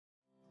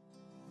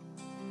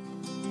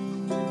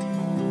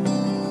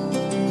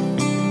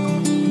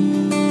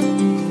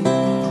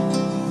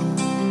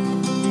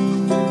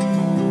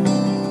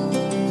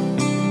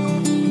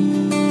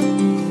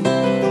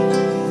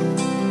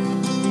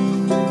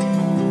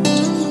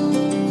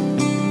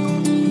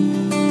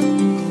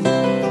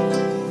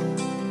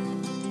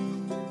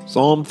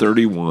Psalm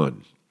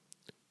 31.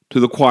 To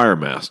the choir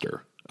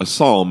master, a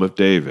psalm of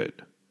David.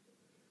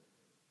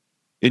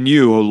 In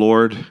you, O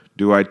Lord,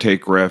 do I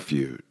take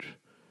refuge.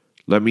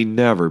 Let me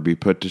never be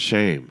put to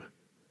shame.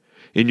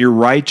 In your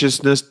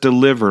righteousness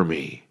deliver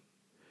me.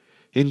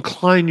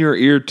 Incline your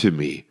ear to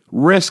me.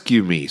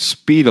 Rescue me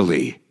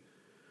speedily.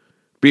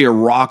 Be a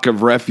rock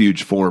of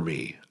refuge for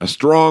me, a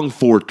strong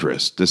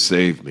fortress to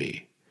save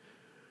me.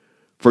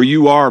 For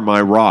you are my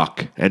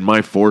rock and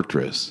my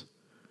fortress.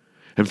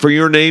 And for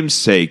your name's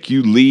sake,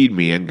 you lead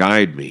me and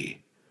guide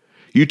me.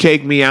 You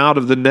take me out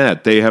of the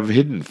net they have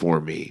hidden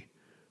for me,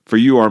 for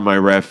you are my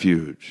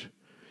refuge.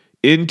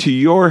 Into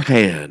your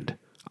hand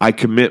I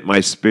commit my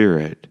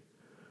spirit.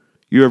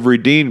 You have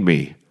redeemed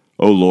me,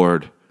 O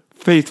Lord,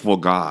 faithful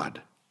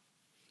God.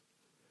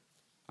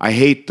 I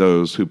hate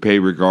those who pay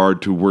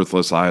regard to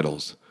worthless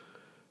idols,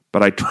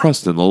 but I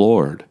trust in the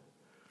Lord.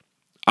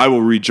 I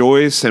will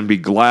rejoice and be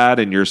glad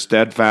in your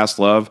steadfast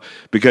love,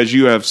 because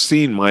you have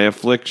seen my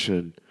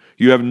affliction.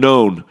 You have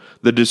known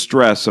the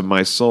distress of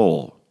my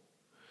soul,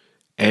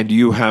 and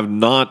you have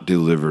not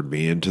delivered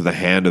me into the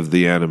hand of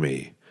the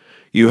enemy.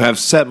 You have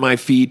set my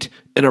feet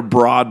in a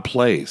broad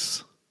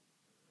place.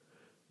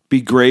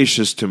 Be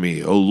gracious to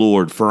me, O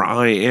Lord, for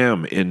I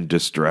am in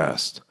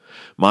distress.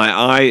 My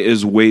eye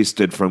is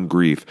wasted from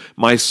grief,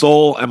 my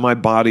soul and my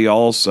body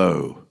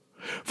also.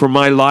 For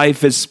my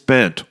life is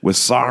spent with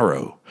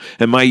sorrow,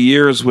 and my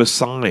years with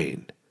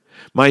sighing.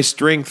 My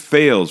strength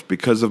fails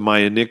because of my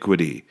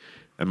iniquity,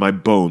 and my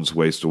bones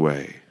waste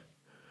away.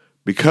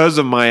 Because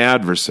of my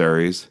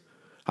adversaries,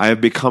 I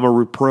have become a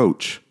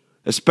reproach,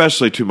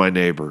 especially to my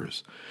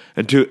neighbors,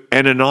 and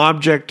an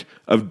object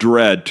of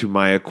dread to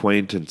my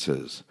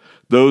acquaintances.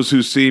 Those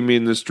who see me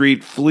in the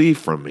street flee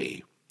from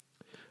me.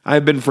 I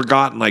have been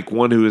forgotten like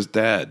one who is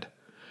dead.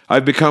 I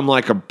have become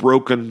like a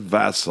broken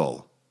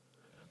vessel.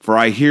 For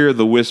I hear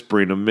the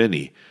whispering of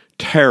many,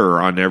 terror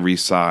on every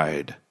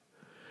side,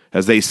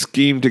 as they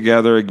scheme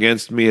together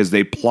against me, as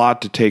they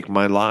plot to take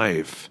my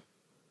life.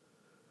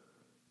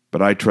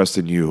 But I trust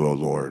in you, O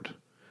Lord.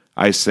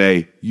 I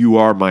say, you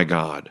are my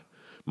God.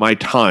 My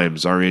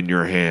times are in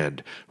your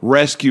hand.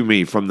 Rescue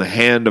me from the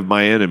hand of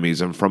my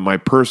enemies and from my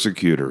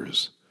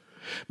persecutors.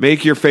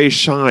 Make your face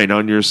shine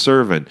on your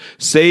servant.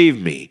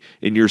 Save me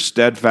in your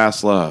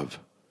steadfast love.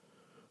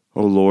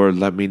 O Lord,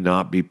 let me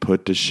not be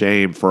put to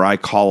shame, for I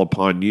call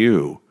upon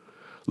you.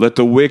 Let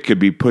the wicked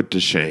be put to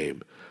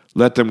shame.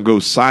 Let them go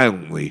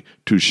silently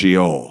to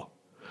Sheol.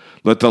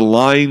 Let the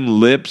lying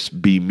lips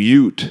be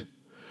mute,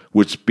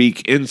 which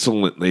speak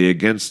insolently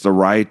against the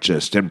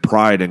righteous in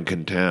pride and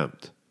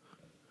contempt.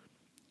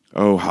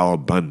 Oh, how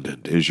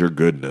abundant is your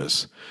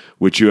goodness,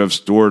 which you have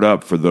stored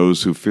up for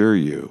those who fear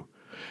you,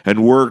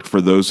 and worked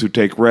for those who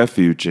take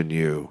refuge in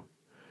you.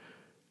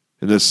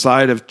 In the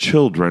sight of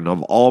children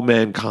of all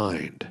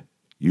mankind,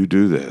 you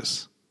do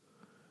this.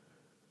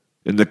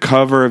 In the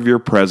cover of your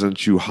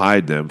presence you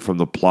hide them from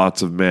the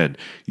plots of men.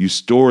 You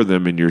store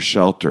them in your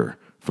shelter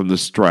from the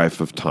strife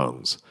of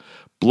tongues.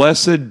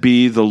 Blessed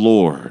be the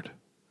Lord,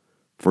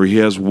 for he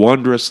has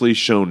wondrously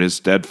shown his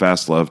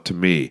steadfast love to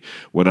me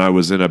when I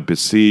was in a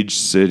besieged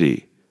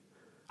city.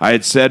 I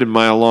had said in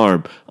my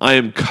alarm, I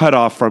am cut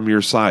off from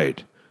your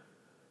sight.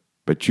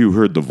 But you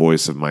heard the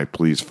voice of my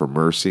pleas for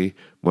mercy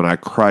when I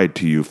cried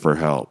to you for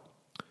help.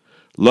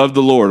 Love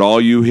the Lord,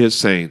 all you his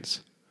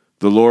saints.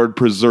 The Lord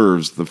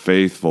preserves the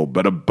faithful,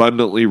 but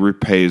abundantly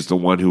repays the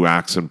one who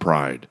acts in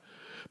pride.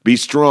 Be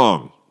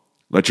strong.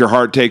 Let your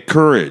heart take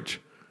courage,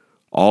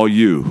 all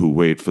you who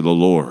wait for the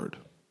Lord.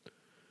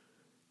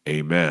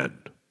 Amen.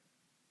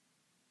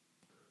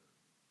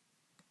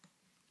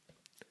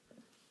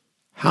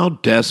 How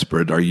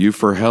desperate are you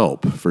for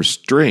help, for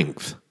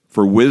strength,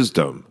 for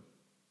wisdom,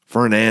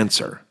 for an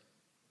answer?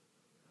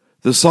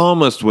 The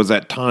psalmist was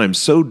at times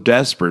so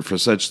desperate for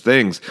such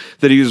things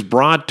that he was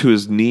brought to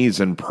his knees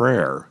in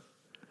prayer.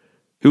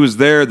 It was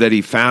there that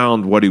he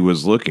found what he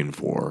was looking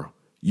for.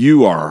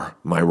 You are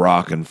my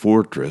rock and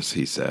fortress,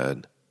 he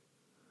said.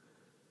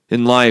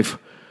 In life,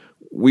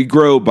 we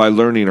grow by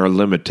learning our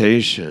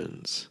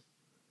limitations.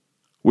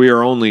 We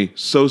are only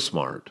so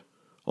smart,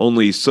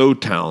 only so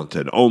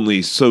talented,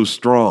 only so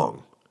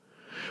strong.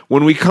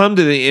 When we come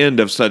to the end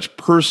of such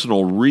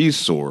personal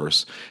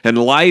resource and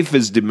life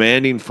is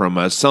demanding from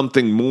us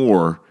something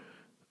more,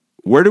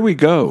 where do we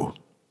go?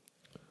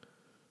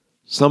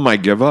 Some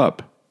might give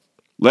up,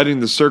 letting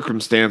the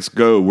circumstance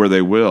go where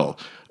they will.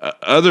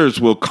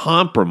 Others will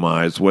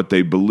compromise what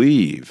they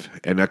believe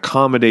and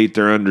accommodate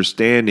their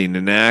understanding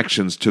and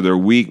actions to their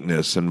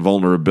weakness and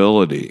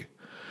vulnerability.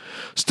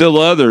 Still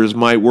others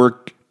might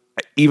work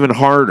even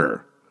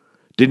harder,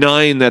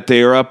 denying that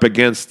they are up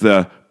against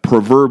the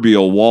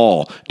proverbial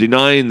wall,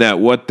 denying that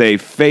what they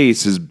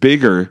face is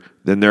bigger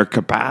than their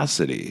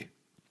capacity.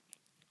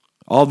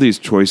 All these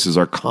choices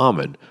are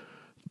common,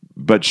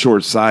 but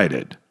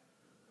short-sighted.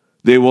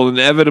 They will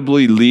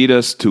inevitably lead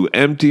us to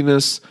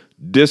emptiness,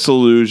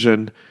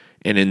 disillusion,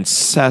 and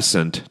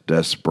incessant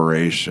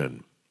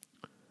desperation.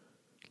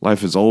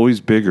 Life is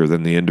always bigger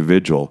than the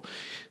individual,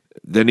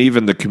 than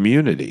even the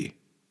community.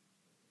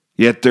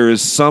 Yet there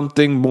is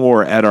something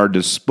more at our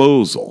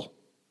disposal,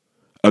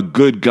 a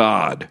good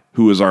God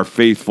who is our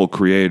faithful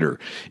Creator.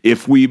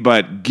 If we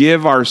but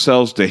give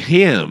ourselves to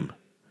Him,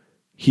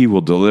 He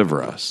will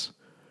deliver us.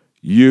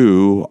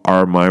 You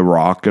are my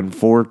rock and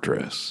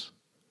fortress.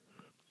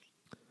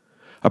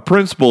 A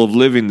principle of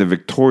living the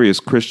victorious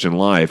Christian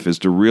life is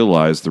to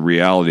realize the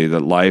reality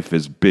that life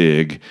is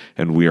big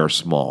and we are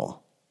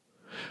small.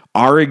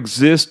 Our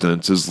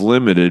existence is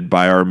limited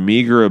by our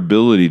meager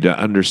ability to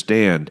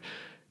understand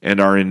and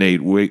our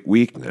innate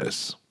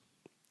weakness.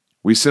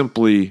 We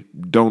simply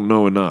don't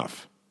know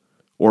enough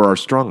or are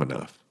strong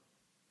enough.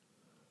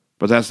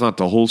 But that's not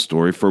the whole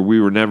story, for we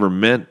were never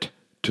meant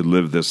to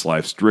live this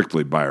life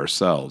strictly by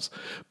ourselves,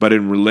 but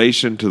in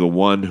relation to the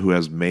one who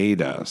has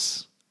made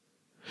us.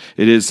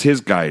 It is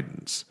His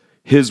guidance,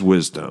 His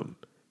wisdom,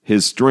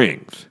 His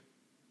strength,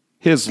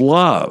 His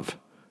love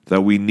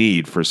that we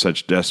need for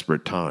such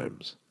desperate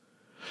times.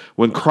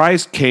 When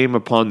Christ came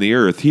upon the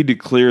earth, He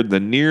declared the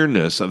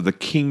nearness of the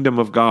kingdom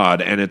of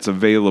God and its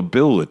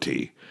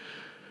availability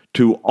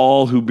to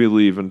all who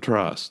believe and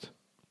trust.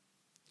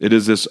 It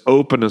is this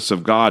openness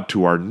of God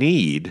to our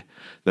need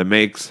that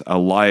makes a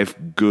life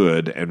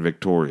good and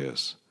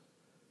victorious.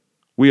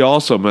 We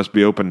also must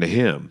be open to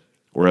Him,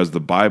 or as the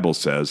Bible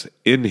says,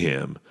 in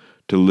Him,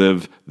 to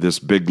live this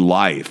big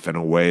life in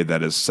a way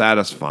that is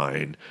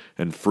satisfying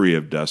and free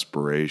of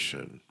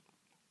desperation.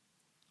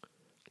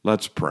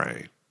 Let's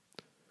pray.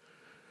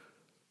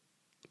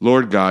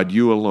 Lord God,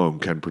 You alone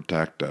can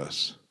protect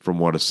us from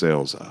what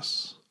assails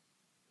us.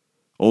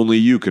 Only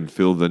You can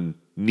fill the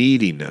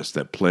neediness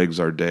that plagues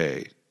our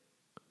day.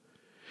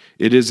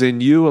 It is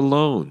in You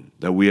alone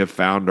that we have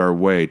found our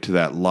way to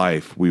that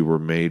life we were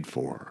made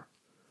for.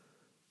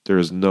 There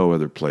is no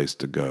other place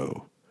to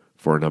go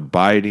for an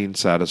abiding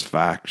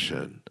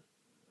satisfaction.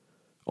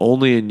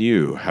 Only in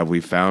You have we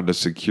found a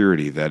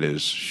security that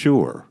is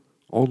sure.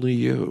 Only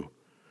You.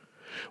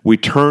 We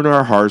turn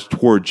our hearts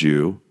towards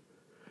You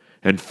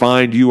and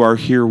find You are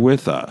here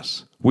with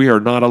us. We are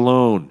not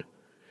alone.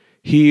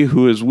 He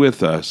who is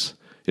with us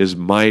is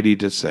mighty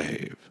to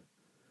save.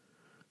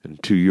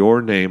 And to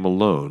Your name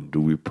alone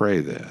do we pray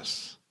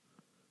this.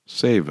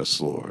 Save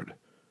us, Lord.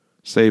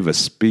 Save us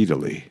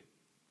speedily.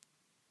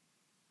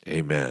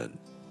 Amen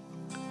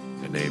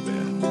and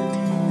amen.